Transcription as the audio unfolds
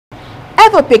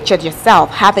Ever pictured yourself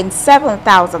having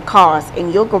 7,000 cars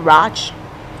in your garage?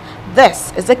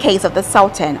 This is the case of the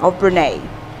Sultan of Brunei,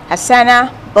 Hassanal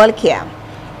Bolkiah.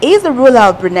 He is the ruler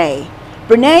of Brunei.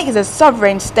 Brunei is a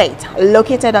sovereign state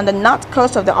located on the north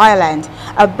coast of the island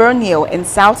of Borneo in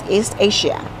Southeast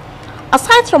Asia.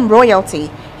 Aside from royalty,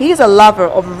 he is a lover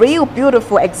of real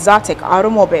beautiful exotic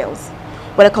automobiles,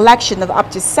 with a collection of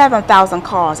up to 7,000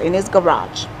 cars in his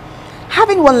garage.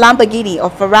 Having one Lamborghini or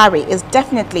Ferrari is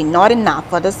definitely not enough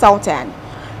for the Sultan.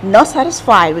 Not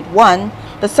satisfied with one,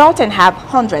 the Sultan have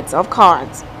hundreds of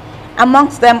cars.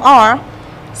 Amongst them are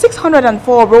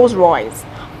 604 Rolls-Royce,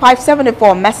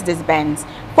 574 Mercedes-Benz,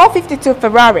 452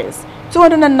 Ferraris,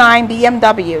 209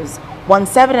 BMWs,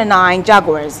 179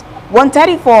 Jaguars,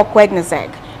 134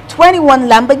 Koenigsegg, 21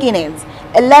 Lamborghinis,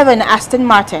 11 Aston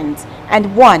Martins,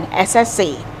 and 1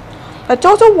 SSC. The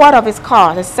total worth of his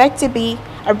cars is said to be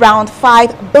around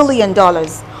 $5 billion.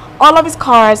 All of his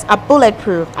cars are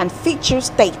bulletproof and feature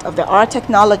state-of-the-art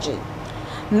technology.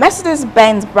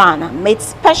 Mercedes-Benz brand made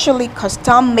specially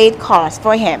custom-made cars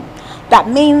for him. That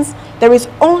means there is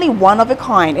only one of a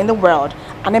kind in the world,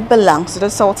 and it belongs to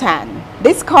the Sultan.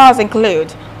 These cars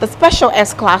include the special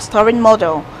S-Class touring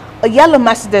model, a yellow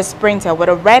Mercedes Sprinter with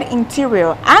a red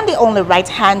interior, and the only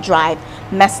right-hand drive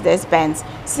Mercedes-Benz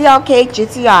CLK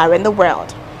GTR in the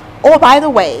world. Oh, by the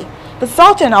way, the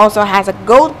Sultan also has a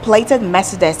gold-plated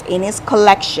Mercedes in his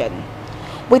collection.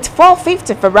 With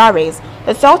 450 Ferraris,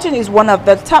 the Sultan is one of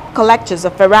the top collectors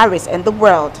of Ferraris in the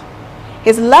world.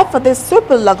 His love for these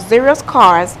super luxurious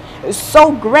cars is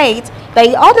so great that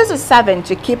he orders a servant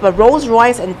to keep a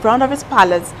Rolls-Royce in front of his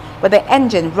palace with the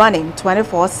engine running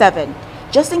 24/7,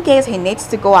 just in case he needs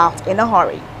to go out in a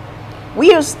hurry.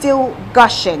 We are still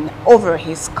gushing over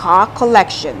his car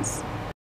collections.